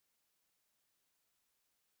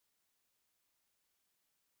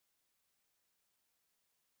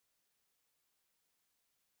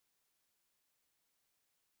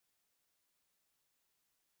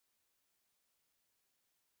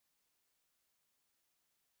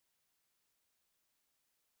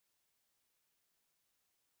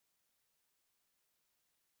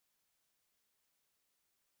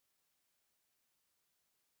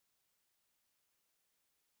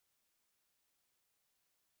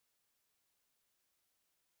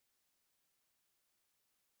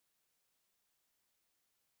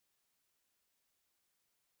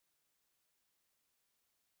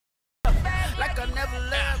like I never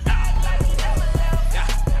left.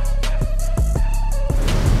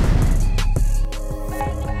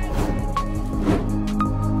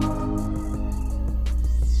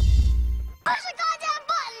 Push the goddamn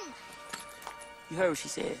button! You heard what she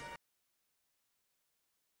said.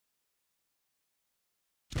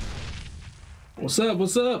 What's up?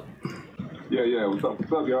 What's up? Yeah. What's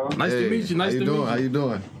up, y'all? Nice to meet you. Nice to meet you. How you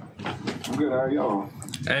doing? I'm good. How are y'all?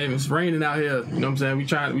 Hey, it's raining out here. You know what I'm saying? We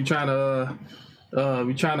trying to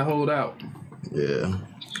hold out. Yeah.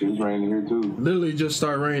 It's raining here too. Literally just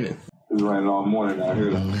start raining. It's raining all morning out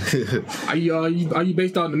here. Are you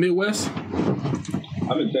based out in the Midwest?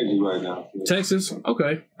 I'm in Texas right now. Yeah. Texas?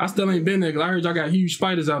 Okay. I still ain't been there because I heard y'all got huge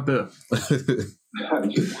spiders out there. I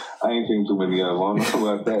ain't seen too many of them. I don't know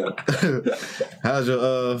about that. How's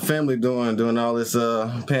your family doing all this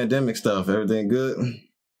pandemic stuff? Everything good?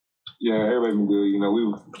 Yeah, everybody been good. You know, we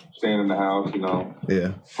were staying in the house, you know.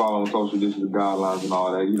 Yeah. Following social distancing guidelines and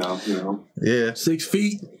all that, you know. Yeah. 6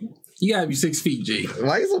 feet? You gotta be 6 feet, G.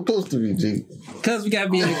 Why you so close to me, G? Because we gotta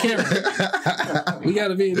be in the camera. We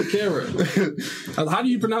gotta be in the camera. How do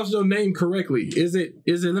you pronounce your name correctly? Is it?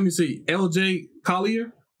 Let me see. LJ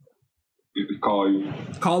Collier? It's Collier.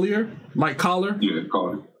 Collier? Like collar? Yeah,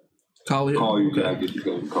 Collier. Collier. Collier. Okay. I guess you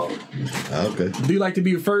go Collier. Okay. Do you like to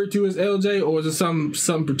be referred to as LJ, or is it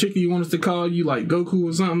something particular you want us to call you, like Goku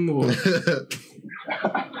or something? Or?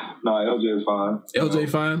 No, LJ is fine. LJ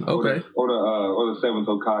fine? Okay. Or the seventh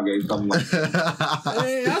Hokage, something like that.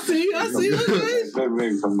 Hey, I see. Okay.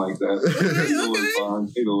 Maybe something like that.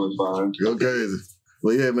 Either one's fine. Go crazy.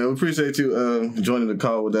 Well, yeah, man, we appreciate you joining the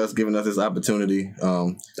call with us, giving us this opportunity.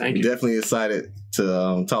 Thank you. Definitely excited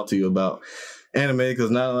to talk to you about anime because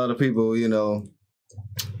not a lot of people,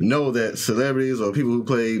 know that celebrities or people who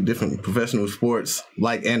play different professional sports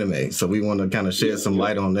like anime. So we want to kind of shed some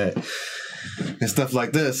light on that and stuff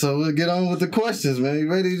like that. So we'll get on with the questions, man. You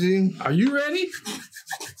ready, G? Are you ready?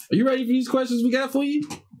 Are you ready for these questions we got for you?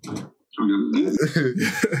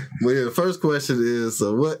 Well, yeah, the first question is,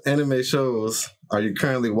 what anime shows are you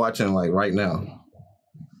currently watching, like, right now?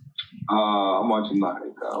 I'm watching, like,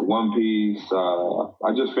 One Piece.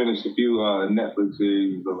 I just finished a few Netflix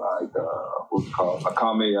series, like, what's it called?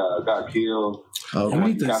 Akame Got Killed. Okay. I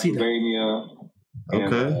need to see that. Castlevania.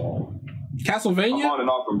 Okay. Castlevania? I'm on and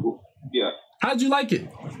off from, yeah. How'd you like it?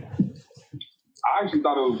 I actually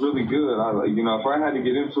thought it was really good. If I had to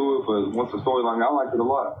get into it, but once the storyline, I liked it a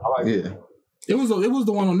lot. I liked it. It was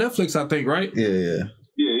the one on Netflix, I think, right? Yeah.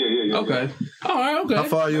 Okay. All right. Okay. How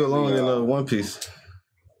far are you along in One Piece?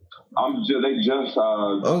 They just.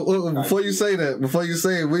 Before you say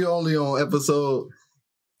it, we only on episode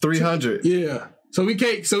 300. Yeah. So we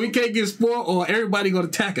can't get spoiled, or everybody gonna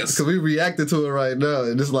attack us. So we reacted to it right now,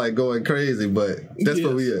 and it's like going crazy. But that's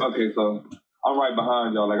where we at. Okay, so I'm right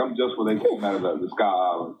behind y'all. Like, I'm just where they came out of the Sky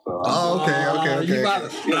Island. So okay. You about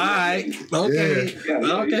to, all right. Okay.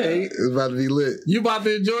 Yeah. Okay. It's about to be lit. You about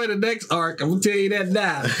to enjoy the next arc. I'm gonna tell you that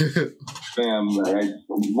now. Fam,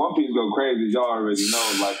 One Piece go crazy, as y'all already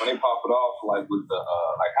know. Like, when they pop it off, like, with the,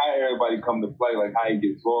 like, how everybody come to play, like, how he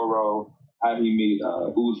gets Zoro, how he meet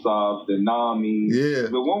Usopp, the Nami. Yeah.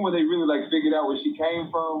 The one where they really, like, figured out where she came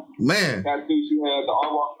from. Man. That dude she had, the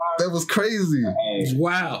arm on fire. That was crazy. Hey,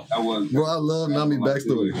 Wow. That was. Bro, I love Nami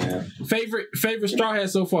backstory. Favorite Straw Hat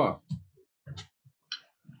so far?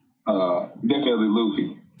 Definitely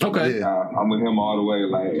Luffy. Okay. Yeah. I'm with him all the way.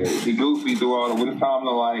 Like, he goofy through all the with time to,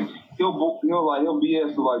 like, he'll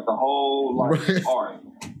BS through, like, the whole, like, art.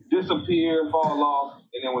 Disappear, fall off,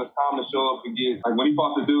 and then when it's time to show up, forget. Like, when he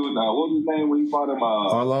fought the dude, what was his name? When he fought him,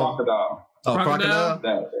 Crocodile. Oh, Crocodile?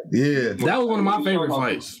 Yeah. That was one of my favorite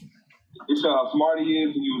fights. It showed how smart he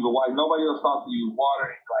is to use the white. Nobody else thought to use water.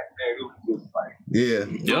 Like, man, it was just like, yeah.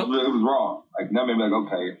 It was wrong. Like, that made me like,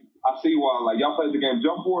 okay. I see why. Like, y'all played the game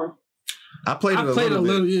Jump Force? I played a little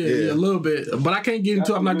bit. A little bit. But I can't get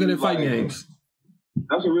into it. I'm not good at fighting games.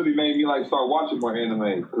 That's what really made me, like, start watching more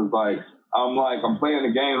anime. Because, like, I'm playing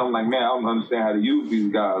the game, and I'm like, man, I don't understand how to use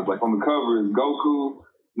these guys. Like, on the cover is Goku,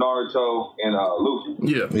 Naruto, and Luffy.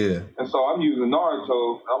 Yeah. And so I'm using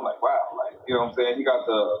Naruto, and I'm like, wow, like, you know what I'm saying? He got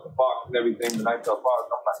the box and everything, the Night Fox.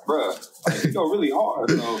 I'm like, bruh, like, you go really hard.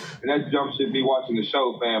 So, and that jump shit me watching the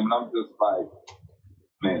show, fam, and I'm just like,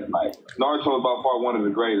 man, like, Naruto is by far one of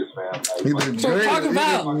the greatest, man. Like, so talk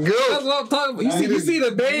about, that's what I'm talking about. You see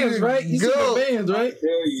the bands, right? You see the bands, right?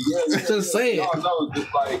 Yeah. Just saying. No,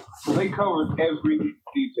 just like, they covered every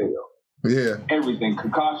detail. Yeah. Everything.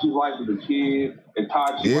 Kakashi's life as a kid,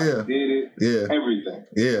 Itachi like did it. Yeah. Everything.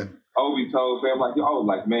 Yeah. Obito, fam, like, I was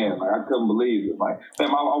like, man, like, I couldn't believe it. Like,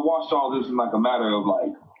 fam, I watched all this in, like, a matter of,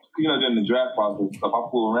 like, you know, during the draft process and stuff, I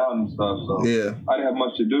fool around and stuff. So Yeah. I didn't have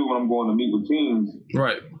much to do when I'm going to meet with teams.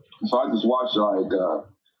 Right. So I just watched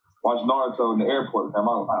watch Naruto in the airport. Man.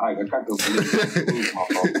 I got to lose my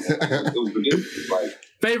phone. It was ridiculous. Like,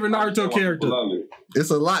 Favorite Naruto character? Love it.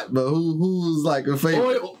 It's a lot, but who's like a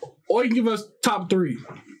favorite? Or you can give us top 3.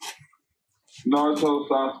 Naruto,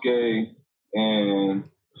 Sasuke, and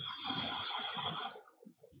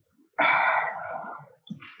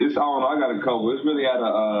it's, I don't know, I got a couple. It's really out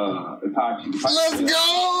of Itachi. Let's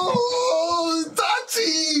go!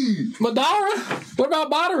 Itachi! Madara? What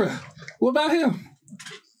about Madara? What about him?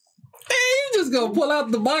 Hey, you just gonna pull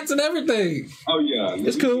out the box and everything. Oh yeah,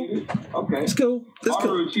 it's cool. Okay, it's cool. It's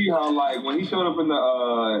cool. Uchiha, like when he showed up in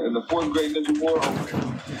the 4th grade Ninja War,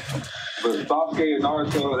 but Sasuke and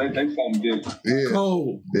Naruto, they something different. Yeah.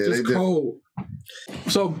 Cold. Yeah, just cold.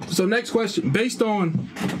 So next question. Based on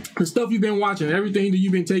the stuff you've been watching, everything that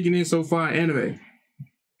you've been taking in so far, anime,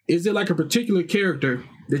 is it like a particular character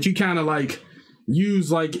that you kind of like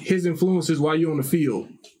use like his influences while you're on the field?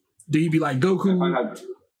 Do you be like Goku?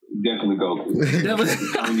 Definitely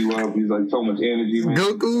Goku. He's like so much energy, man.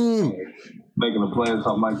 Goku! Making a play or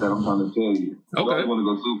something like that, I'm trying to tell you. Okay. I want to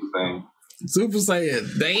go Super Saiyan. Super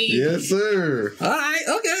Saiyan. Dang. Yes, sir. All right.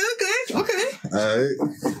 Okay. All right.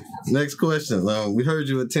 Next question. We heard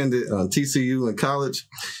you attended TCU in college.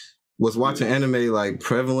 Was watching anime like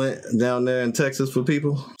prevalent down there in Texas for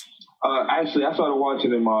people? Actually, I started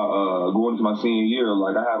watching in my going into my senior year.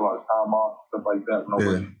 Like I had a lot of time off, stuff like that. When I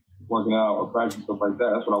was working out or practicing, stuff like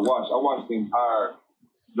that. That's what I watched. I watched the entire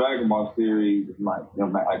Dragon Ball series in like a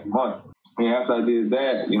month. And after I did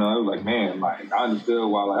that, you know, it was like, man, like I understood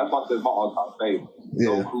why. Like that's why I said my all-time favorite.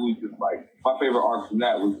 So cool. Just like my favorite arc from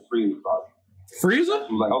that was Frieza. Frieza? I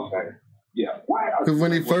was like, okay, yeah. Because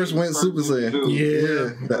when he first went Super Saiyan,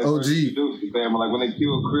 the OG. Like when they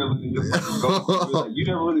killed Krillin, and just like Goku, like, you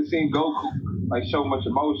never really seen Goku like show much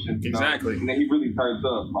emotion. Exactly. And then he really turns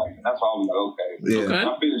up. Like that's why I was like, okay. Yeah.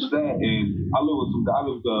 I finished that, and I lived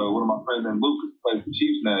with one of my friends named Lucas, plays the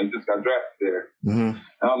Chiefs now. He just got drafted there. Mm-hmm.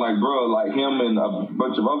 And I was like, bro, like him and a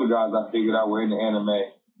bunch of other guys I figured out were in the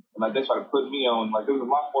anime. And like they started putting me on, like there was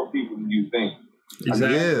a lot more people than you think.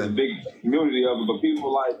 Exactly. Like, a big community of it, but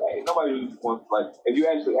people like, hey, nobody really wants, like, if you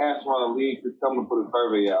actually ask around the league, just tell them to put a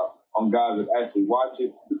survey out on guys that actually watch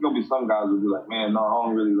it. There's going to be some guys that be like, man, no, I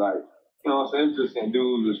don't really like, you know what I'm saying? Interesting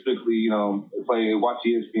dudes that strictly, you know, watch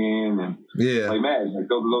ESPN and play Madden.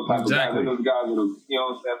 Like, those type of guys. And those guys that are, you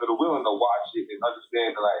know what I'm saying, that are willing to watch it and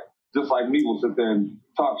understand that, like, just like me, will sit there and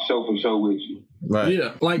talk show for show with you. Right.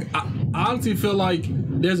 Yeah. Like, I honestly feel like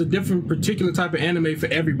there's a different particular type of anime for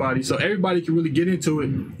everybody. So everybody can really get into it.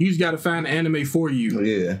 You just got to find an anime for you.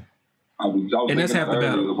 Yeah. I was and that's half the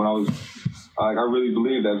battle. When I was, like, I really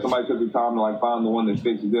believe that if somebody took the time to, like, find the one that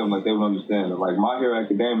fits them, like, they would understand it. Like, My Hero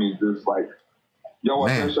Academia is just, like, y'all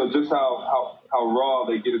watch that show, just how raw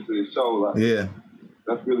they get into the show. Like,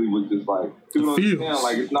 that's really what just, like, people don't understand.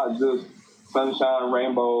 Like, it's not just sunshine,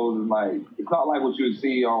 rainbows, and like it's not like what you would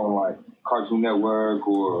see on like Cartoon Network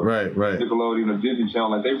or Nickelodeon or Disney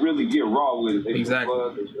Channel. Like they really get raw with it. They show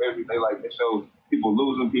blood, they show everything. Like they show people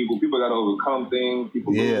losing people got to overcome things.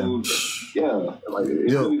 People lose. Like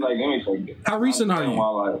it's really like anything. How recent are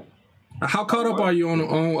you? How caught up are you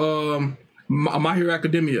on My Hero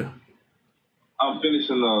Academia? I'm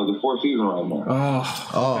finishing the 4th season right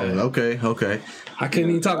now. Okay. I couldn't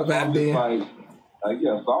even talk about it then. So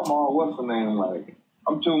I'm all, what's the name, like,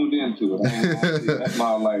 I'm tuned into it. That's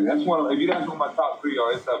my, like, that's one of, if you ask me what my top 3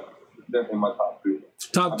 are, it's definitely my top 3.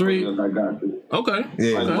 Top 3? I got this. Okay.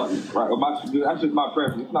 Yeah. That's just my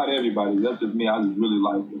preference. It's not everybody. That's just me. I just really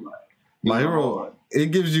like it. Like, My Hero,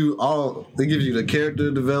 it gives you the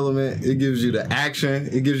character development, it gives you the action,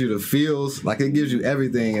 it gives you the feels, like it gives you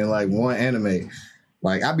everything in like one anime.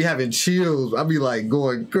 Like, I be having chills. I be, like,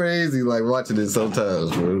 going crazy, like, watching it sometimes,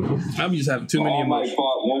 bro. I be just having too many emotions.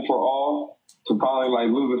 Fought one for all to probably, like,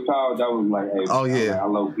 lose his power. That was, like, hey, I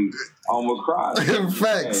love people. I almost cried.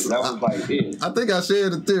 Facts. Hey, that was, like, it. I think I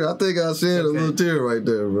shared a tear. A little tear right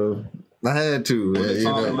there, bro. I had to, man. You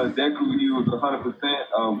know. Deku, you was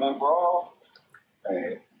 100% one for all.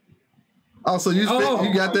 Hey. Oh, so you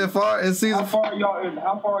got that far in season? How far are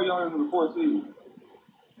y'all into the 4th season?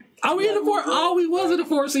 Are we in the 4th? Oh, we was in the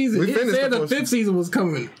 4th season. It said the 5th season was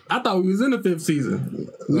coming. I thought we was in the 5th season.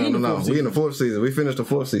 No. We in the 4th season. We finished the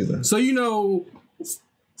 4th season. So you know.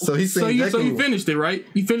 So he said. So you finished it, right?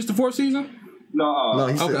 You finished the 4th season? No.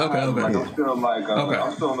 He said, okay. Like, I'm still like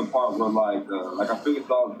I'm still in the part where like I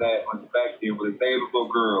finished all that on the back end where they saved the little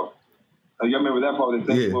girl. Y'all remember that part where they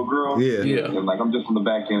saved the little girl? Yeah. And like I'm just on the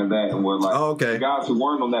back end of that, and where like the guys who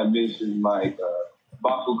weren't on that mission, like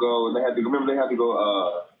Bakugo, and they had to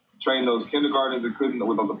go train those kindergartens that couldn't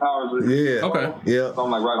with the powers. Yeah. Okay. Yeah. So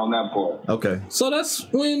I'm like right on that part. Okay. So that's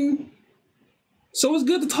when. So it's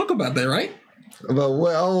good to talk about that, right? About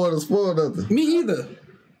what? I don't want to spoil nothing. Me either.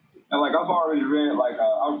 And like I've already read, like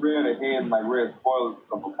I've read ahead and like read spoilers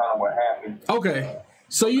of kind of what happened. Okay.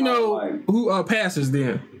 So you know who passes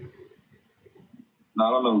then? No, I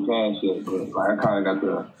don't know who passed yet, but like I kind of got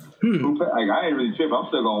the. Like I ain't really tripping. I'm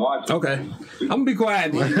still gonna watch it. Okay. I'm gonna be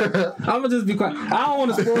quiet. I'm gonna just be quiet. I don't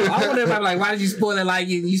want to spoil. I want everybody like, why did you spoil it? Like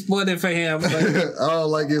you spoiled it for him. Like, I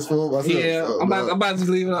don't like it spoiled myself. yeah, so, I'm about to just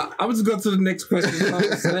leave it. I'm just go to the next question,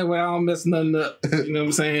 so that way I don't mess nothing up. You know what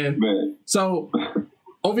I'm saying? Man. So,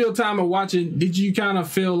 over your time of watching, did you kind of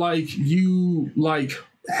feel like you like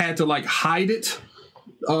had to like hide it?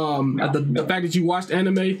 The fact that you watched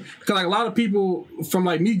anime, because like a lot of people from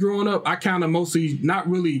like me growing up, I kind of mostly not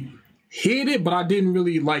really hid it, but I didn't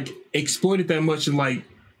really like exploit it that much and like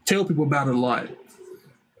tell people about it a lot.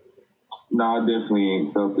 No, I definitely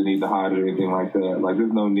ain't felt the need to hide it or anything like that. Like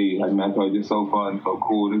there's no need. Like man, I thought it's just so fun, so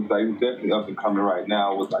cool. It's like it's definitely up and coming right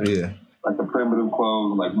now with like like the primitive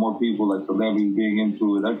clothes, like more people like celebrities being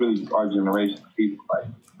into it. That's really just our generation of people like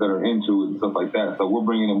that are into it and stuff like that. So we're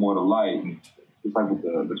bringing it more to light. And just like with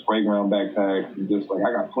the spray ground backpacks and just like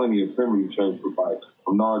I got plenty of primitive shirts with like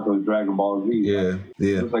from Naruto to Dragon Ball Z. Yeah,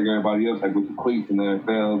 yeah. Just like everybody else, like with the cleats in the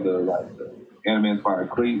NFL, the anime inspired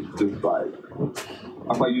cleats, just like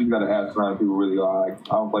I feel like you just gotta ask around people really are. Like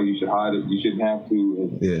I don't feel like you should hide it. You shouldn't have to.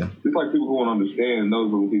 And just like people who won't understand, and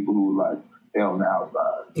those are the people who like stay on the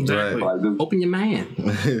outside. Exactly. Like, just, open your mind.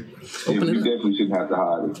 You definitely shouldn't have to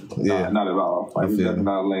hide it. Yeah. Not at all. Like it's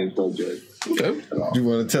not a lame subject. Okay. You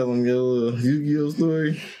want to tell them your Yu-Gi-Oh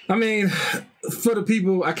story? I mean, for the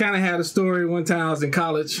people, I kind of had a story one time. I was in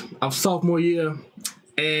college, of sophomore year,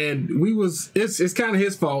 and it's kind of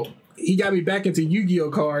his fault. He got me back into Yu-Gi-Oh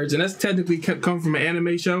cards, and that's technically come from an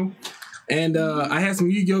anime show. And I had some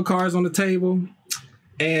Yu-Gi-Oh cards on the table,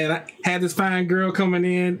 and I had this fine girl coming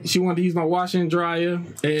in. She wanted to use my washer and dryer,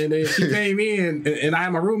 and then she came in, and I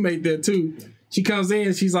had my roommate there too. She comes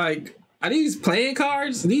in, she's like, "Are these playing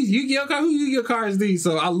cards? Are these Yu-Gi-Oh cards? Who Yu-Gi-Oh cards these?"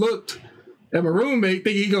 So I looked at my roommate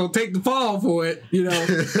thinking he gonna take the fall for it. You know,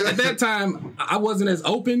 at that time, I wasn't as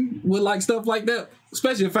open with like stuff like that,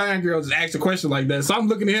 especially if fine girls just ask a question like that. So I'm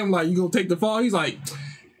looking at him like, "You gonna take the fall?" He's like,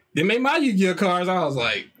 "They made my Yu-Gi-Oh cards." I was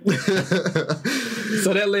like,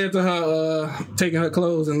 so that led to her taking her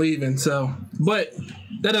clothes and leaving. So, but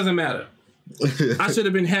that doesn't matter. I should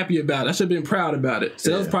have been happy about it. I should have been proud about it.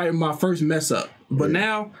 So that was probably my first mess up. But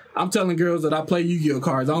now I'm telling girls that I play Yu-Gi-Oh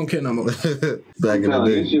cards. I don't care no more. Back in the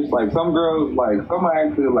day. It's just like some girls, like some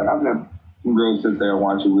actually, like I've had some girls sit there and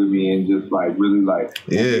watch it with me and just like really like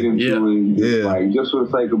get into it. And just, like just for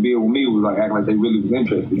the sake of being with me, was like acting like they really was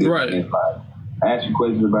interested in it. Right. And, like ask you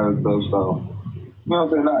questions about it and stuff. So you know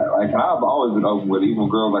what I'm saying? Like, and I've always been open with it. Even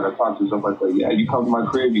girls like I talk to stuff like that. Yeah, you come to my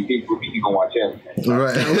crib, you kick with me, you gonna watch everything.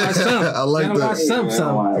 Right. I like that.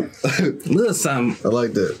 Little something. I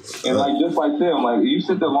like that. And like just like them, like you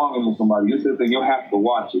sit there long with somebody, you sit there, you'll have to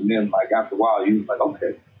watch it. And then like after a while, you're like,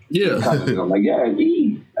 okay. Yeah. Like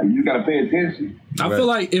you gotta pay attention. I feel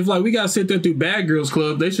like if like we gotta sit there through Bad Girls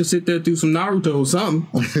Club, they should sit there through some Naruto or something.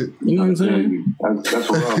 You know what I'm saying? That's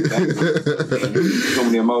rough. So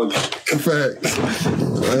many emotions. Facts.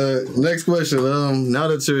 Next question. Now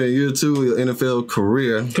that you're in year 2 of your NFL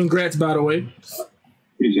career, congrats, by the way.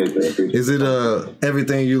 Appreciate that. Is it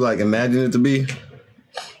everything you like imagine it to be?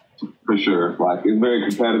 For sure. Like it's very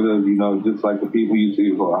competitive. You know, just like the people you see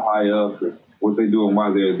who are high up, and what they do and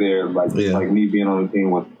why they're there. Like like me being on the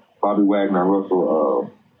team with Bobby Wagner and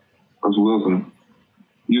Russell Wilson.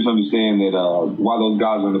 You just understand that why those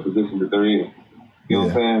guys are in the position that they're in. You know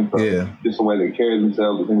what I'm saying? So just the way they carry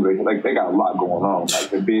themselves, the things they got a lot going on.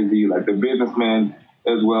 Like they're busy, like they're businessmen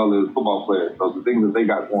as well as football players. So the things that they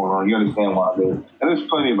got going on, you understand why they're. And there's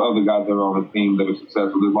plenty of other guys that are on the team that are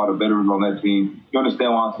successful. There's a lot of veterans on that team. You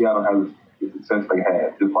understand why Seattle has the success they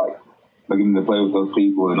had. Just like getting to play with those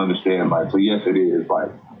people and understand. Like, so yes, it is. Like,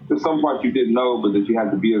 there's some parts you didn't know, but that you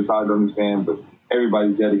have to be inside to understand. But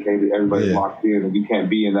everybody's dedicated, everybody's locked in, and you can't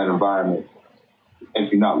be in that environment if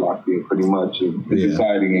you're not locked in, pretty much. And it's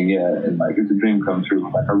exciting, and like it's a dream come true.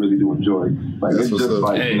 Like I really do enjoy it. Like it's just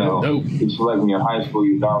like it's like when you're in high school,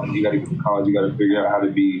 you're dominant. You got to get to college, you got to figure out how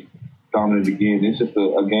to be dominant again. It's just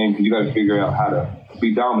a game because you got to figure out how to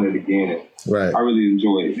be dominant again. And I really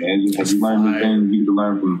enjoy it, man. It's just like you learn new things. You get to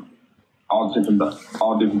learn from all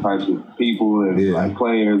different types of people and like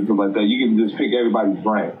players, stuff like that. You can just pick everybody's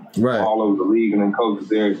brain all over the league, and then coaches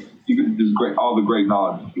there. You can just all the great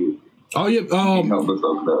knowledge you get. Oh yeah, help us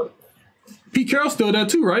up. Pete Carroll's still there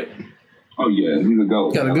too, right? Oh yeah, he's a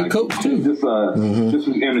GOAT. Got a good coach too. Just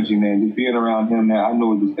his energy, man. Just being around him, man. I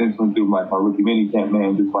know it just instantly through like my rookie minicamp,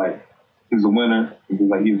 man. Just like he's a winner. Just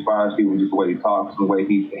like he inspires people, just the way he talks, and the way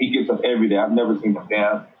he gets up every day. I've never seen him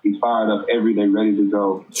down. He's fired up every day, ready to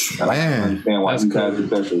go. And I can understand why he's had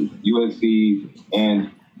success at USC and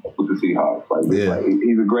with the Seahawks. Like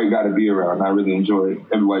he's a great guy to be around. I really enjoy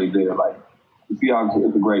everybody there. Like the Seahawks,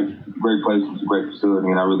 it's a great place. It's a great facility,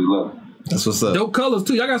 and I really love it. That's what's up. Dope colors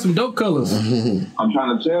too. Y'all got some dope colors. I'm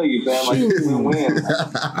trying to tell you, fam. Like you can win.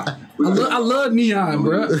 I love neon,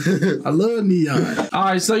 bro. I love neon. All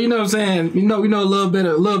right, so you know what I'm saying. We know a little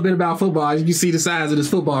bit about football. As you can see the size of this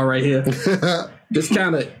football right here. This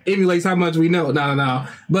kind of emulates how much we know. No.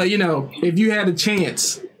 But you know, if you had a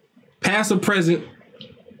chance, past or present,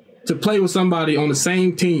 to play with somebody on the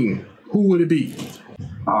same team, who would it be?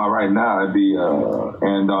 Right now it'd be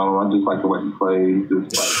Aaron Donald. I just like the way he plays.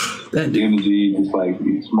 Just like the energy, just like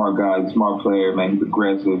he's a smart guy, smart player, man. He's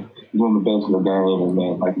aggressive. He's one of the best in the game, and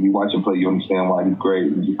man, like if you watch him play, you understand why he's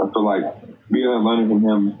great. And just, I feel like being able to learn from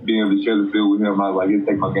him, being able to share the field with him, I was like, it'd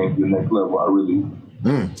take my game to the next level. I really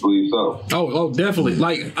believe so. Oh, definitely.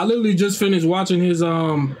 Like I literally just finished watching his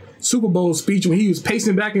Super Bowl speech when he was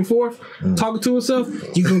pacing back and forth, talking to himself.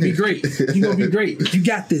 You're gonna be great. You're gonna be great. You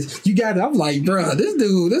got this. You got it. I'm like, bro, this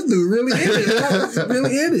dude really in it.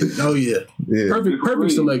 Really in it. Oh yeah.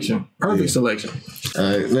 Perfect selection. Perfect selection. All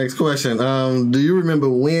right, next question. Do you remember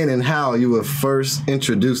when and how you were first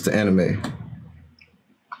introduced to anime?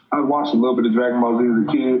 I watched a little bit of Dragon Ball Z as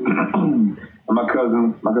a kid. And my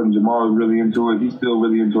cousin Jamar was really into it. He's still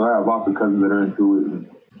really into it. I have lots of cousins that are into it. And,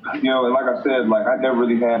 you know, and like I said, like I never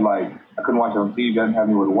really had I couldn't watch it on TV. I didn't have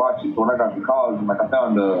anywhere to watch it. So when I got to college, I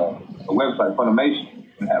found a website, Funimation,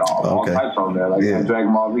 and had all types on there,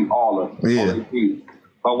 Dragon Ball Z, all of it.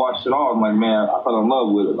 So I watched it all. I'm like, man, I fell in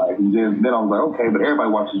love with it. Like, and then I was like, okay, but everybody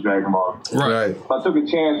watches Dragon Ball. Right. So I took a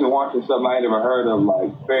chance and watching something I ain't never heard of,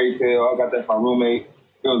 like Fairy Tail. I got that from my roommate.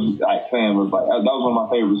 It was like, fam, was like that was one of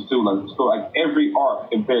my favorites too. Like the story, like every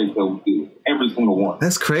arc in Fairy Tail was good, every single one.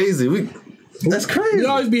 That's crazy. That's crazy. We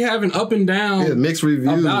always be having up and down mixed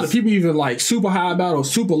reviews about it. People even like super high about it or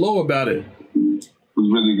super low about it. It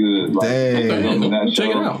was really good. Like,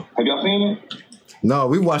 check it out. Have y'all seen it? No,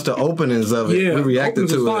 we watched the openings of it. Yeah, we reacted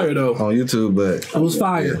to it on YouTube, but it was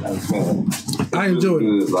fire. I enjoyed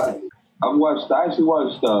it. Like, I actually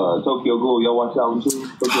watched Tokyo Ghoul. Y'all watch that one too?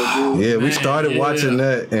 Tokyo Ghoul? Yeah, we started watching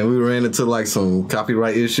that, and we ran into like some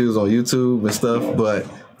copyright issues on YouTube and stuff. But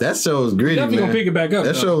that show was gritty, definitely man. Gonna pick it back up.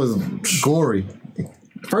 That show was gory.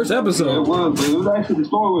 First episode. Yeah, it was. It was actually, the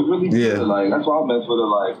story was really good. Like that's why I messed with it.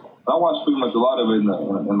 Like I watched pretty much a lot of it in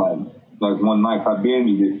like one night. I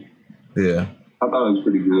binged it. Yeah. I thought it was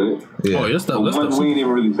pretty good. Yeah. Oh, your stuff. The one we didn't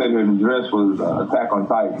even really say here in the dress was Attack on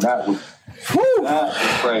Titan. That was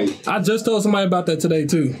crazy. I just told somebody about that today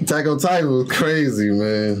too. Attack on Titan was crazy,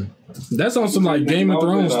 man. That's on some like Game of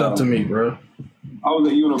Thrones stuff to me, bro. I was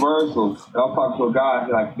at Universal. And I was talking to a guy.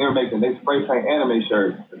 Like they spray paint anime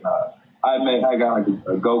shirts. And, I got like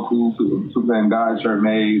a Goku, Superman guy shirt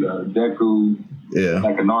made, Deku,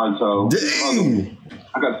 like a Naruto. Dang.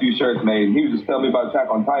 I got a few shirts made. And he was just telling me about Attack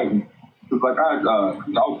on Titan. It was like I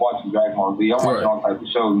was watching Dragon Ball Z. I was watching all types of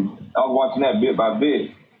shows. I was watching that bit by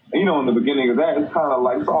bit. And you know, in the beginning of that, it's kind of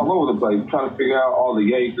like it's all over the place. Trying to figure out all the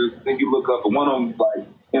Jaegers. Then you look up, and one of them's like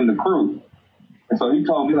in the crew. And so he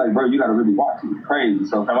told me like, bro, you got to really watch it. It's crazy.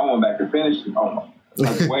 So I went back to finish it.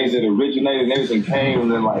 Like the way that it originated and everything came, and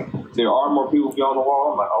then like there are more people beyond the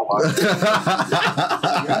wall. I'm like, oh my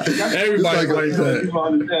god! Everybody like that. You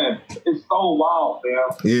don't understand? It's so wild, man.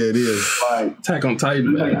 Yeah, it is. Like Attack on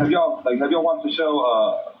Titan, man. Have y'all watched the show?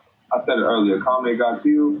 I said it earlier. Comedy Got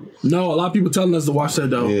Killed. No, a lot of people telling us to watch that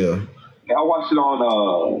though. Yeah. I watched it on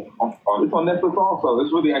it's on Netflix also.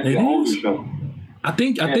 It's really actually an older show. I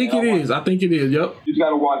think it is. I think it is. Yep. You just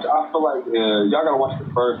gotta watch. I feel like y'all gotta watch the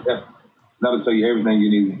first episode. That'll tell you everything you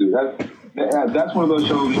need to do. That's one of those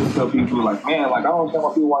shows you tell people like, man, like I don't understand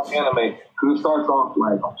why people watch anime because it starts off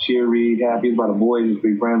like cheery, happy, it's about a boy and his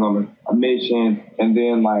big friends on a mission, and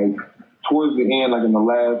then like towards the end, like in the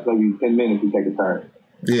last maybe 10 minutes, you take a turn.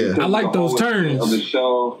 Yeah, I like those turns of the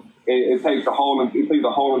show. It takes the whole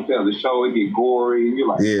instead of the show. It get gory, and you're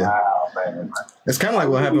like, wow, man. It's kind of like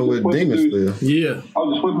what happened with Demon Slayer. Yeah, I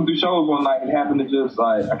was just flipping through shows one night, and it happened to just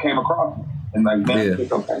like I came across it, and like, man,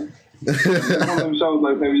 it's okay. Some of them shows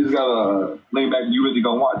like maybe you just gotta lean back and you really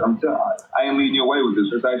gonna watch. I'm telling you, I ain't leading you away with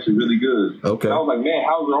this. It's actually really good. Okay. And I was like, man,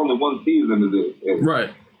 how's there only one season of this? And right.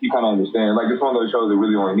 You kind of understand. Like it's one of those shows that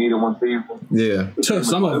really only needed one season. Yeah. So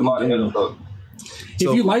some of them.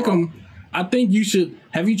 If you like them, I think you should.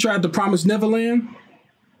 Have you tried The Promised Neverland?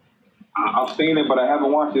 I've seen it, but I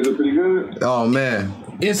haven't watched it. Is it pretty good? Oh man,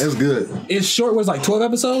 it's good. It's short. Was like 12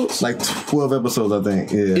 episodes. Like 12 episodes, I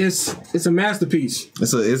think. Yeah, it's a masterpiece.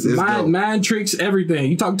 It's mind tricks,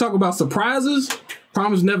 everything. You talk about surprises.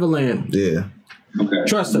 Promise Neverland. Yeah. Okay.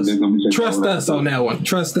 Trust us. Trust us on that one.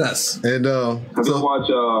 Trust us. And have you watch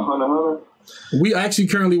Hunter x Hunter? We actually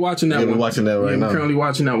currently watching that one. We're watching that right now. We're currently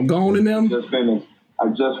watching that one. Gone in them. I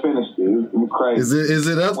just finished it. It was crazy. Is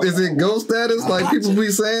it up? Is it gold status like people be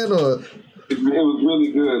saying, or? It was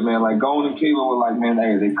really good, man. Like Gone and Kilo were like, man,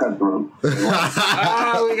 hey, they cutthroat. We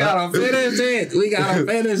gotta finish it.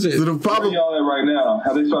 So the problem, where y'all at right now?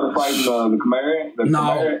 Have they started fighting the Khmer?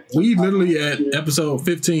 No, we literally at episode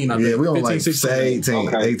 15. I think. Yeah, we on 15, like 16. 18.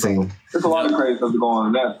 Okay. 18. There's a lot of crazy stuff going on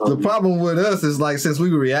in that. So. The problem with us is like since we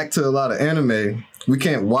react to a lot of anime, we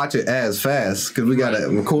can't watch it as fast because we gotta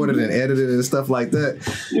record it and edit it and stuff like that.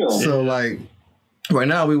 Yeah. So like right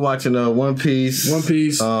now we watching One Piece.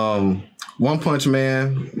 One Punch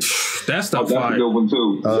Man. That's the that's a good one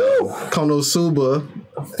too. Konosuba.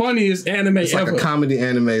 Funniest anime It's ever. like a comedy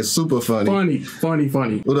anime. It's super funny.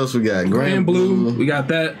 Funny. What else we got? Grand Blue. We got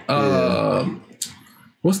that.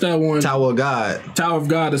 What's that one? Tower of God. Tower of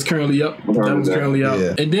God is currently up. That one's currently out.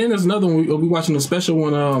 Yeah. And then there's another one. We watching a special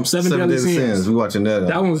one. Seven Deadly Sins. We watching that.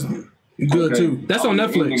 That one's good too. That's on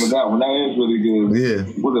Netflix. That one. That is really good. Yeah.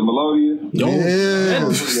 Was it Melodious? Yeah.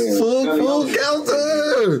 Full counter.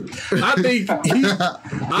 I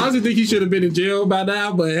honestly think he should have been in jail by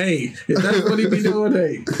now, but hey, if that's what he be doing,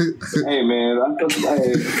 hey. Hey man, him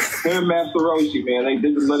and Master Roshi, man, they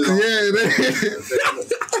did the money.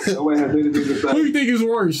 No one has anything to say. Who do you think is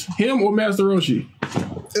worse, him or Master Roshi?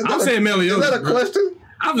 I'm saying Meliodas. Is that a question?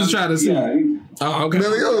 I'm just trying to see. Yeah, oh, okay.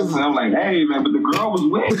 Meliodas. I'm like, hey man, but the girl was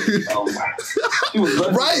with. She was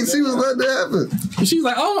right, she was letting it happen. She's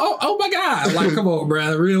like, oh my God. Like, come on,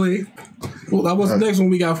 bruh, really? Well, what's the next one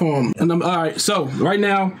we got for him? And all right, so right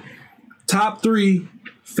now, top 3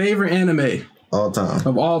 favorite anime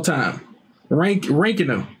of all time. Ranking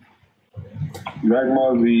them. Dragon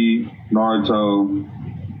Ball Z, Naruto.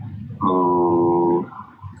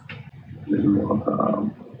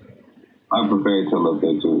 I prefer to look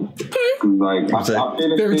at too. Cause like I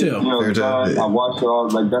finished Fairy Tail. it, Fairy Tail, I watched it all.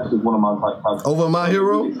 Like that's just one of my top. Over My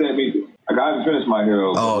Hero. It sent me. Like I haven't finished My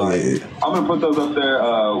Hero. Oh yeah. I'm gonna put those up there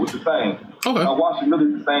with the same. Okay. I watched it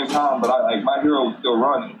literally at the same time, but My Hero was still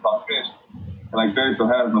running, so I finished. And like Fairy Tail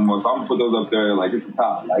has no more, so I'm gonna put those up there. Like it's the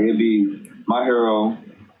top. Like it'd be My Hero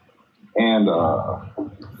and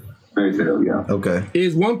Fairy Tail. Yeah. Okay.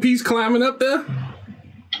 Is One Piece climbing up there?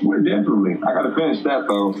 Well, definitely. I gotta finish that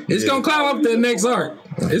though. It's gonna climb up there next arc.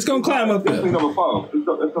 It's gonna climb up It's there. number 4.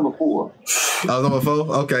 It's number 4. Oh, number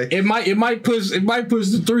 4. Okay. It might push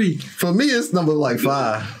to 3. For me, it's number like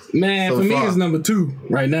 5. Man, So for me far. it's number 2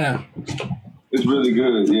 right now. It's really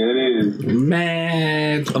good. Yeah, it is.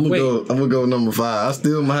 Man, I'm gonna go number 5. I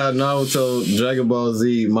still might have Naruto, Dragon Ball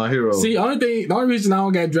Z, My Hero. See, the only reason I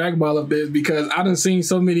don't got Dragon Ball up there is because I done seen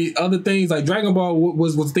so many other things. Like Dragon Ball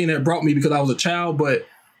was the thing that brought me because I was a child, but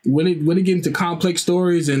when it get into complex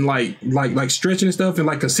stories and like stretching and stuff and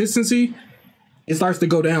like consistency, it starts to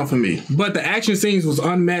go down for me. But the action scenes was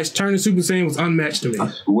unmatched. Turning Super Saiyan was unmatched to me. I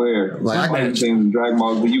swear. Like, I find things in Dragon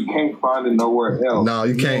Ball, but you can't find it nowhere else. No,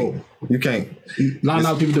 you can't. You can't. Not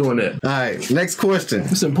enough people doing that. All right, next question.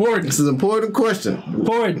 It's important. This is an important question.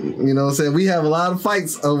 Important. You know what I'm saying? We have a lot of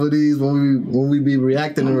fights over these when we be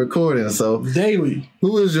reacting and recording. So Daily.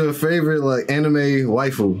 who is your favorite like anime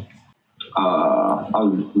waifu? I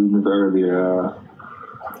was reading this earlier.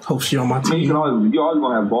 Hope she on my I mean, team. you always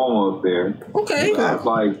gonna have Bulma up there. Okay.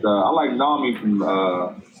 I like Nami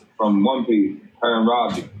from One Piece. Her and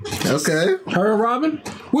Robbie. Okay. Her and Robin?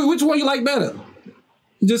 Which one you like better?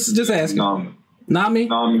 Just asking. Nami?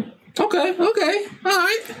 Okay. All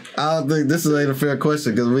right. I don't think this ain't a fair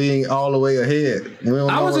question because we ain't all the way ahead.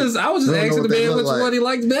 I was just asking the man which one he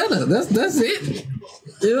liked better. That's it.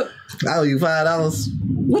 Yeah. I owe you $5.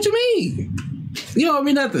 What you mean? You don't owe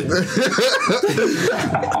me nothing.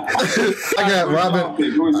 I got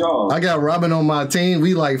Robin. I got Robin on my team.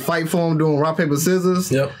 We like fight for him doing rock paper scissors.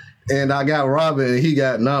 Yep. And I got Robin and he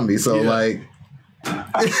got Nami. So like.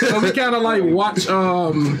 So we kind of like watch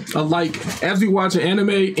like as we watch an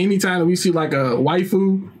anime, anytime that we see like a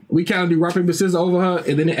waifu, we kind of do rock paper scissors over her,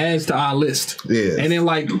 and then it adds to our list. Yeah. And then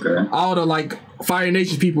like all the like Fire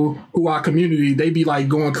Nation people who are community, they be like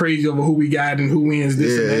going crazy over who we got and who wins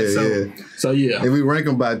this and that. So yeah. And we rank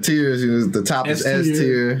them by tiers. You know, the top is S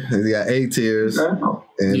tier, and we got A tiers, and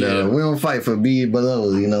we don't fight for B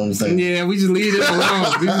below. You know what I'm saying? Yeah, we just leave it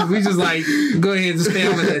alone. we just like go ahead and just stay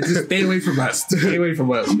on that. Just stay away from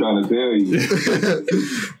us. I'm trying to tell you.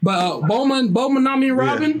 But Bowman, Nami, and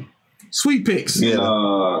Robin. Sweet Picks. Yeah.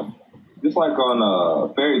 And, just like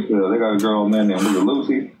on Fairy Tale, they got a girl man named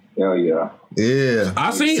Lucy. Hell yeah. Yeah.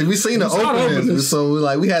 We seen the openings, so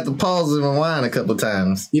we had to pause and rewind a couple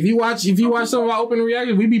times. If you watch some of our opening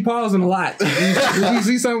reactions, we be pausing a lot. If we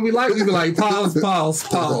see something we like, we be like, pause.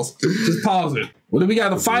 Just pause it. Well, then we got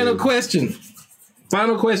the final question.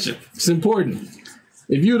 Final question. It's important.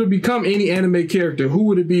 If you were to become any anime character, who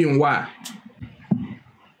would it be and why?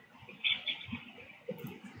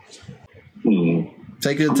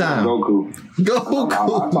 Take your time. Goku.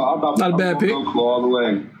 Goku. Not a bad pick. Goku all the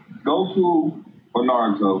way. Goku or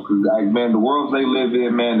Naruto, because man, the worlds they live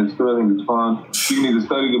in, man, is thrilling, it's fun. You can either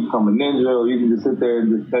study to become a ninja, or you can just sit there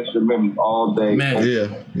and just test your memories all day. Man,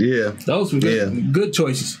 yeah. Those were good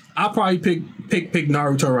choices. I'll probably pick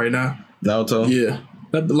Naruto right now. Naruto. Yeah,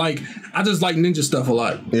 I just like ninja stuff a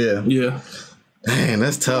lot. Yeah. Man,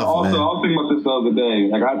 that's tough. Also, man. I was thinking about this the other day.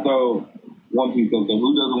 Like I throw One Piece up there.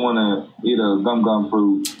 Who doesn't want to eat a gum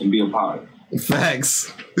fruit and be a pirate?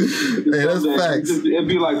 Facts. Hey, that's facts. It'd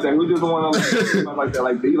be like that. Who doesn't want to like that?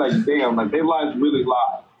 Like damn, like their lives really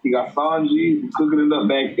live. You got Sanji cooking it up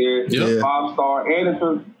back there. Yeah. 5-star, and it's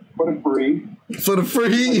for the free. For the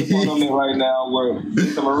free. One on it right now where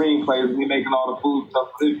the Marine plays and he making all the food stuff.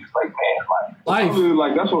 It's just like man, Life. I really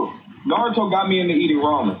like that's what Naruto got me into eating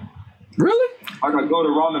ramen. Really? Like I go to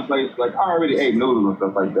ramen places, like I already ate noodles and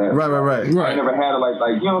stuff like that. Right. I never had it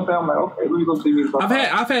like you know what I'm saying? I'm like, okay, let me go see me something.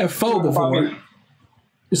 I've had pho before.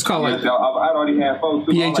 It's called I'd already had folks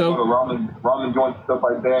too. PHO? I like go to ramen joints and stuff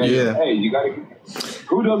like that. Yeah. Hey, you gotta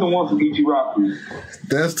who doesn't want some Ichiraku?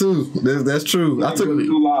 That's true. That's true.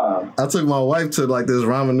 I took my wife to like this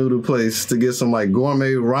ramen noodle place to get some like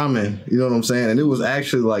gourmet ramen. You know what I'm saying? And it was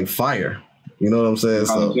actually like fire. You know what I'm saying?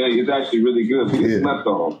 So it's actually really good. It's slept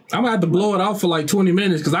on. I'm gonna have to blow it off for like 20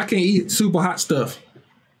 minutes because I can't eat super hot stuff.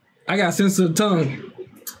 I got sensitive tongue.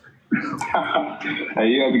 Hey,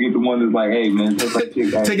 you have to get the one that's like, hey man, it's like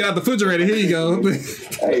take it out the refrigerator. Here you go.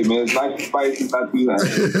 Hey man, it's nice and spicy, not too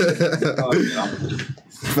hot.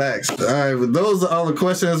 Facts. All right, but those are all the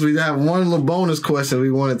questions. We have one little bonus question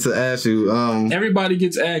we wanted to ask you. Everybody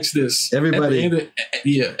gets asked this. Everybody gets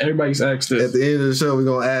asked this. At the end of the show, we're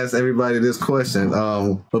gonna ask everybody this question.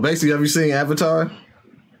 But basically, have you seen Avatar?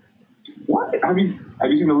 What? Have you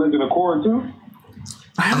seen The Legend of Korra too?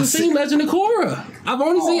 I haven't seen Legend of Korra. I've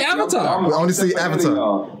only seen Avatar. I only seen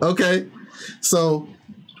Avatar. Okay, so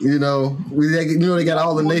they got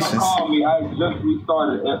all the nations. Called me. I just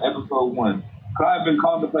restarted episode 1. Cause I've been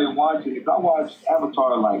contemplating watching it. I watched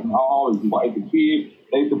Avatar like I always do. As a kid,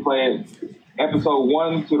 they used to play it episode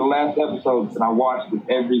 1 to the last episode, and I watched it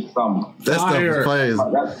every summer. That stuff is crazy.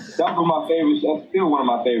 That was my favorite. That's still one of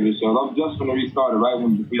my favorite shows. I'm just gonna restart it right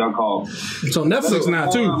when y'all called. So Netflix now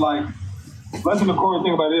too. Like, Legend of Korra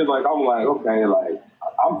thing about it is like I'm like okay, like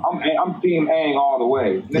I'm Team Aang all the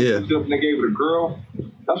way. Just they gave it a girl.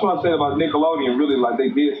 That's what I said about Nickelodeon. Really, like they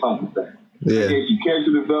did something with that. Yeah. They gave you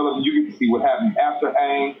character development. You get to see what happened after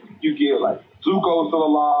Aang. You get like Zuko's still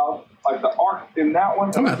alive. Like the arc in that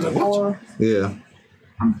one. I'm at the watch. Yeah.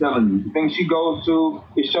 I'm telling you, the thing she goes to,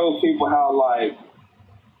 it shows people how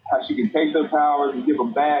she can take their powers and give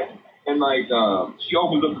them back. And like she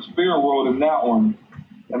opens up the spirit world in that one,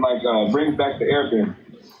 and like brings back the airbender.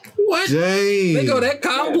 What? Dang. They go that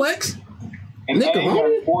complex? And Aang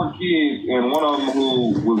had 4 kids, and one of them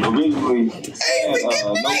who was originally had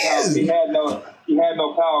no powers. He had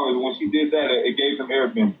no powers. When she did that, it gave him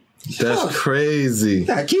airbender. That's crazy.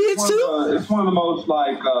 Got kids too? It's one of the most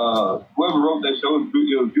like whoever wrote that show, it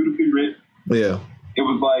was beautifully written. Yeah. It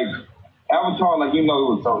was like Avatar, like it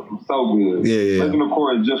was so good. Yeah. Legend of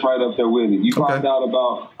Korra is just right up there with it. You find out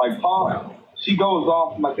about like Paul. She goes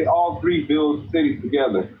off like they all 3 build cities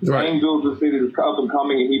together. Right. Aang builds a city that's up and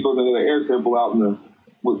coming, and he builds another air temple out on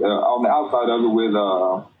the outside of it with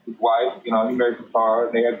his wife. You know, he married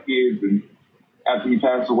Katara, and they have kids. And after he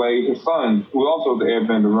passed away, his son, who also the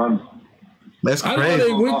airbender, runs. That's crazy. I know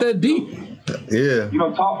they went that deep. Yeah. You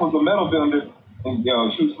know, Toph was a metal bender, and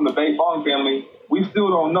she was from the Bay Fong family. We still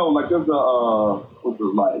don't know. Like there's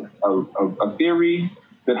a theory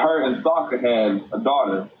that her and Sokka had a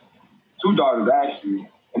daughter. 2 daughters actually,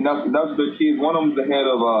 and that's their kids. One of them's the head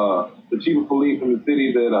of the chief of police in the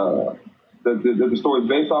city that the story's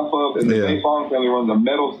based off of, and the Bay Fong family runs a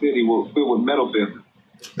metal city filled with metal benders.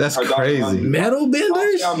 That's crazy. Metal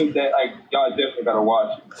benders? Y'all definitely gotta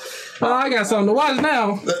watch it. Oh, I got something to watch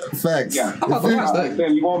now. Facts. Yeah, I'm about to watch that.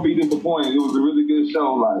 Man, you won't be disappointed. It was a really good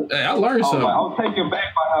show. Like, Hey, I learned something. I was taken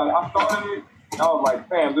back by how I started it. And I was like,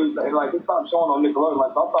 fam, it stopped showing on Nickelodeon.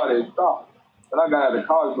 Like, so I thought it stopped. Then I got out of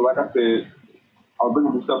college, so like I said, I was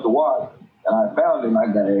looking for stuff to watch, and I found it, and I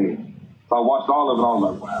got, hey, So I watched all of it. I was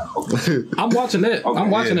like, wow. Okay. I'm watching that. Okay, I'm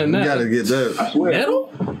watching it now. You gotta get that. I swear. Metal?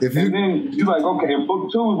 If And you then you're like, okay, and book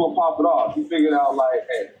 2 is what popped it off. You figured out, like,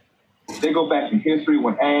 hey, they go back in history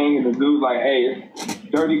when Aang and the dude's like, hey, it's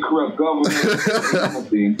dirty, corrupt government.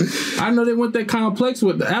 I know they went that complex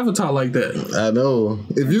with the Avatar like that. I know.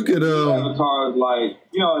 If you could Avatar is like,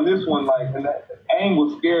 you know, in this one, like, and Aang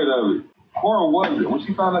was scared of it. Korra wasn't. When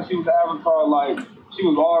she found out she was an Avatar, like, she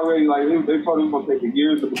was already, like, they told her it was going to take her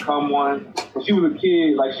years to become one. When she was a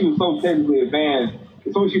kid, like, she was so technically advanced.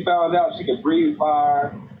 As soon as she found out she could breathe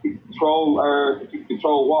fire, she could control earth, she could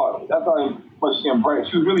control water. That's how much she embraced.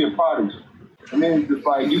 She was really a prodigy. And then it's just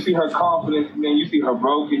like, you see her confidence, and then you see her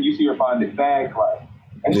broken, you see her find it back, like,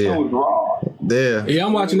 and she was raw. Yeah,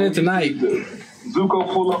 I'm watching that tonight. Zuko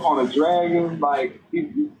pull up on a dragon, like,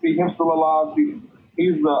 you see him still alive.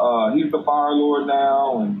 He's the Fire Lord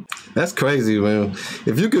now, and that's crazy, man.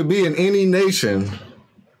 If you could be in any nation,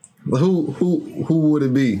 who would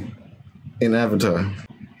it be in Avatar?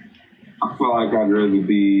 I feel like I'd rather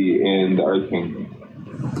be in the Earth Kingdom.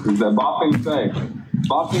 Because that Bossing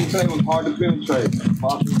Say was hard to penetrate.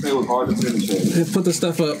 Put the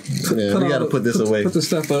stuff up. Yeah, we gotta put this away. Put the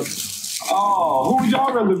stuff up. Oh, who would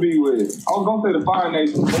y'all rather be with? I was gonna say the Fire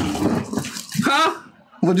Nation. Huh?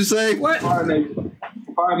 What'd you say? What?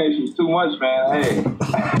 Fire Nation's too much, man. Hey.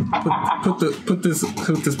 Put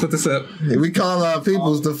this up. We call our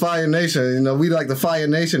peoples the Fire Nation. You know, we like the Fire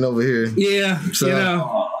Nation over here. Yeah, So- you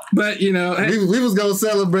know. But, you know. We was gonna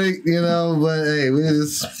celebrate, you know, but hey,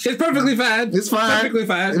 it's perfectly fine. It's fine. Perfectly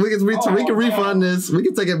fine. We can refund this. We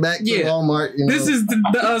can take it back to Walmart. You know? This is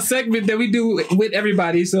the segment that we do with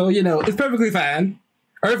everybody, so, you know, it's perfectly fine.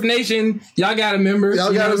 Earth Nation, y'all got a member.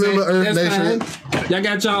 Y'all got a member, Earth That's Nation. fine. Y'all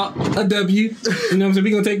got y'all a W. You know what I'm saying?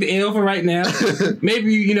 We're going to take the L for right now.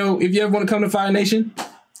 Maybe, you know, if you ever want to come to Fire Nation,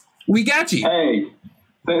 we got you. Hey,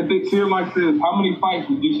 think here like this. How many fights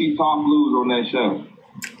did you see Tom lose on that show?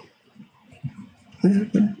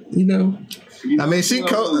 You know. I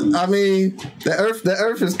mean, the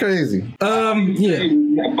Earth is crazy.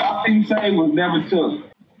 Yeah. Bossing Say was never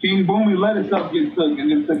took. King Boomy let himself get took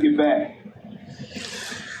and then took it back.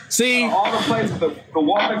 See, all the places, the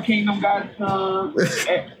Water Kingdom got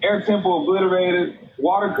Air Temple obliterated.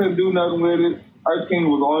 Water couldn't do nothing with it. Earth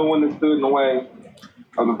Kingdom was the only one that stood in the way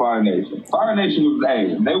of the Fire Nation. Fire Nation was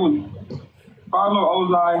they was Fire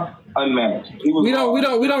Lord Ozai unmatched. We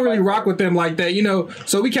don't really rock with them like that, you know.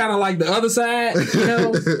 So we kind of like the other side, you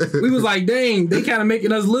know. We was like, dang, they kind of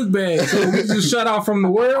making us look bad, so we just shut off from the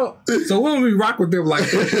world. So we don't really rock with them like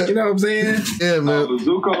that. You know what I'm saying? Yeah, man.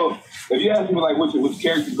 Zuko. If you ask me like which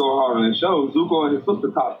characters going on in the show, Zuko and his sister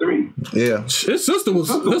top 3. Yeah, his sister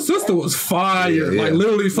was fire, like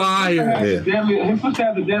literally fire. His sister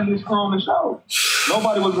had the deadliest crew on the show.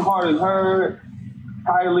 Nobody was as hard as her.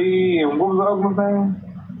 Kylie and what was the other one's name?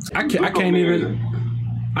 I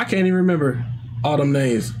can't even remember all them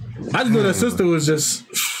names. I just know that sister was just.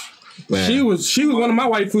 Man. She was one of my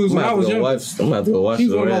waifus when I was young. I'm about to go watch. She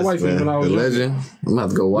was one of my waifus when I was young. Legend. I'm about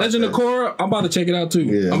to go watch. Legend of Korra. I'm about to check it out too.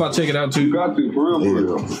 Yeah. I'm about to check it out too. You got to for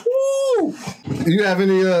real. Woo! You have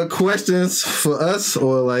any questions for us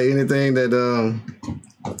or like anything that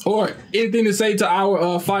or anything to say to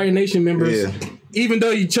our Fire Nation members? Yeah. Even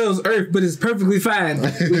though you chose Earth, but it's perfectly fine.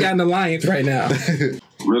 We got an alliance right now.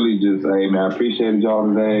 Really just, hey, man, I appreciated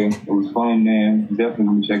y'all today. It was fun, man. Definitely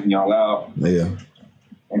gonna be checking y'all out. Yeah.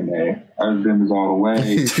 And man, Earth is all the way.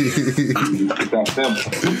 It's that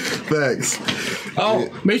simple. Thanks. Oh,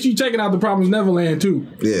 make sure you checking out The Promised Neverland too.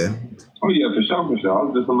 Yeah. Oh yeah, for sure. I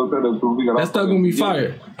was just gonna look at it. We got that stuff gonna be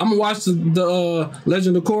fire. I'm gonna watch the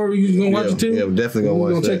Legend of Korra. You gonna watch it too? Yeah, we're definitely gonna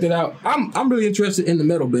watch it. Check that out. I'm really interested in the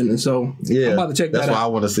metal business, so I'm about to check that out. That's why I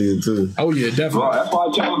want to see it too. Oh yeah, definitely. Well, that's why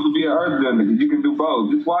I chose to be an Earthbender, because you can do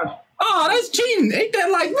both. Just watch. Oh, that's cheating. Ain't that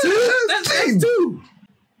like that's too?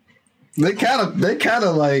 They kind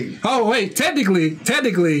of like. Oh wait, technically,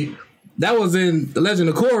 that was in the Legend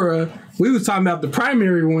of Korra. We was talking about the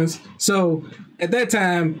primary ones. So at that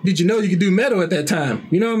time, did you know you could do metal at that time?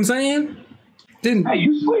 You know what I'm saying? Hey,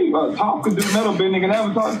 you sleep. Tom could do metal bending and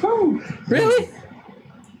Avatar too. Really?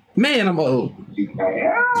 Man, I'm old.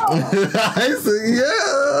 Yeah. I see,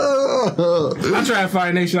 yeah. I tried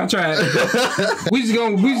Fire Nation. I tried. we just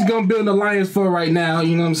gonna build an alliance for right now.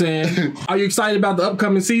 You know what I'm saying? Are you excited about the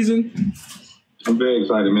upcoming season? I'm very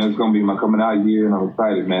excited, man. It's gonna be my coming out year, and I'm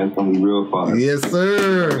excited, man. It's gonna be real fun. Yes,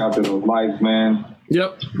 sir. Out to those lights, man.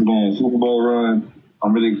 Yep. We're going Super Bowl run.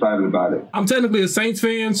 I'm really excited about it. I'm technically a Saints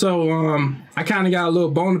fan, so I kind of got a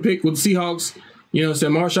little bone to pick with the Seahawks. You know,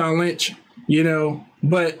 Marshawn Lynch. You know,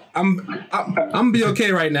 but I'm be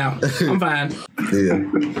okay right now. I'm fine. Yeah.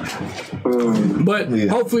 But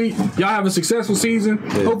hopefully y'all have a successful season.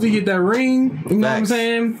 Hopefully you get that ring. You know what I'm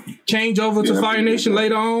saying? Change over to Fire Nation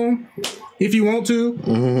later on. If you want to,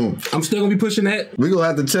 I'm still gonna be pushing that. We gonna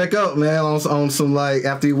have to check out, man, on some like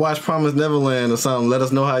after you watch Promised Neverland or something. Let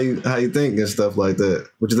us know how you think and stuff like that.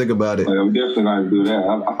 What you think about it? I'm definitely gonna do that.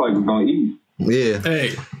 I feel like we're gonna eat. Yeah.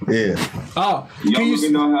 Hey. Yeah. Oh, y'all let me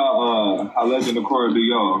know how Legend of Korra do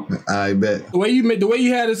y'all. I bet. The way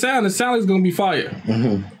you had it sound like it's gonna be fire.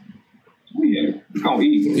 Yeah, it's gonna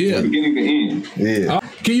eat. Yeah. From beginning to end. Yeah.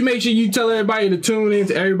 Can you make sure you tell everybody to tune in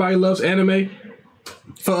to Everybody Loves Anime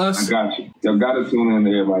for us? I got you. Y'all gotta tune in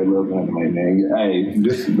to Everybody Loves Anime, man. Hey,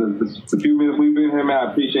 just the few minutes we've been here, man,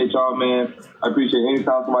 I appreciate y'all, man. I appreciate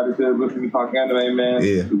anytime somebody says, listen to me talk anime, man.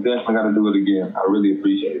 Yeah. We definitely gotta do it again. I really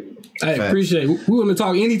appreciate it. Hey, appreciate it. We want to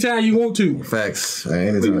talk anytime you want to. Facts.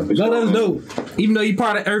 Anytime. Let us know. Even though you're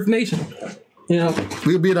part of Earth Nation. You know.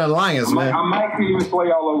 We'll be an alliance, man. I might even sway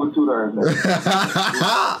all over to the Earth Nation.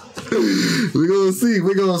 We're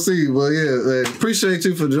gonna see. But yeah, man, appreciate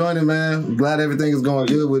you for joining, man. Glad everything is going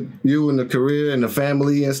good with you and the career and the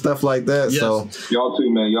family and stuff like that. Yes. So y'all too,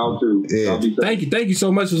 man. Y'all too. Yeah. Thank you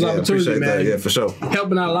so much for this opportunity, man. That. Yeah, for sure.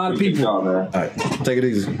 Helping out a lot of people. Y'all, man. All right, take it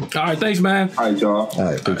easy. All right, thanks, man. All right, y'all. All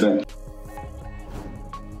right, peace. All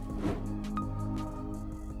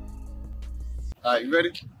right, you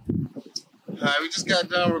ready? All right, we just got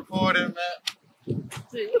done recording, man.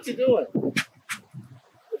 Hey, what you doing?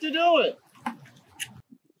 What you doing?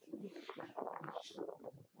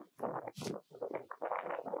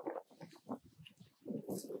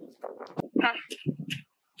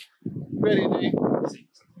 Ready, D?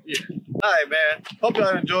 Yeah. All right, man. Hope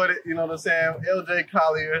y'all enjoyed it. You know what I'm saying? LJ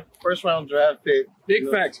Collier, first round draft pick. Big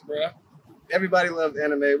facts, bro. Everybody loves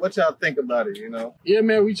anime. What y'all think about it, you know? Yeah,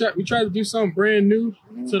 man, we try to do something brand new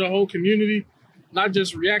to the whole community. Not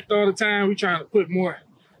just react all the time. We trying to put more,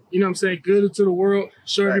 you know what I'm saying, good into the world.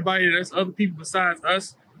 Show everybody that there's other people besides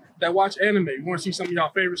us that watch anime. We want to see some of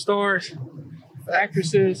y'all favorite stars,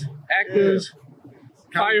 actresses, actors,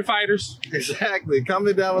 firefighters. Exactly.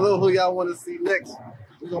 Comment down below who y'all want to see next.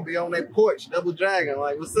 We're going to be on that porch, Double Dragon.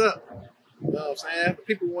 Like, what's up? You know what I'm saying?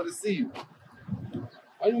 People want to see you.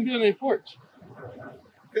 Why you gonna be on that porch?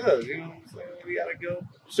 Because, you know what I'm saying? We got to go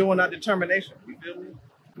showing our determination. You feel me?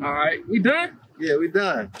 All right. We done? Yeah, we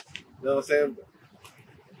done. You know what I'm saying?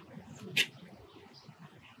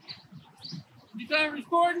 You done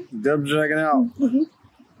recording? Double Dragon out.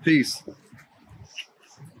 Peace.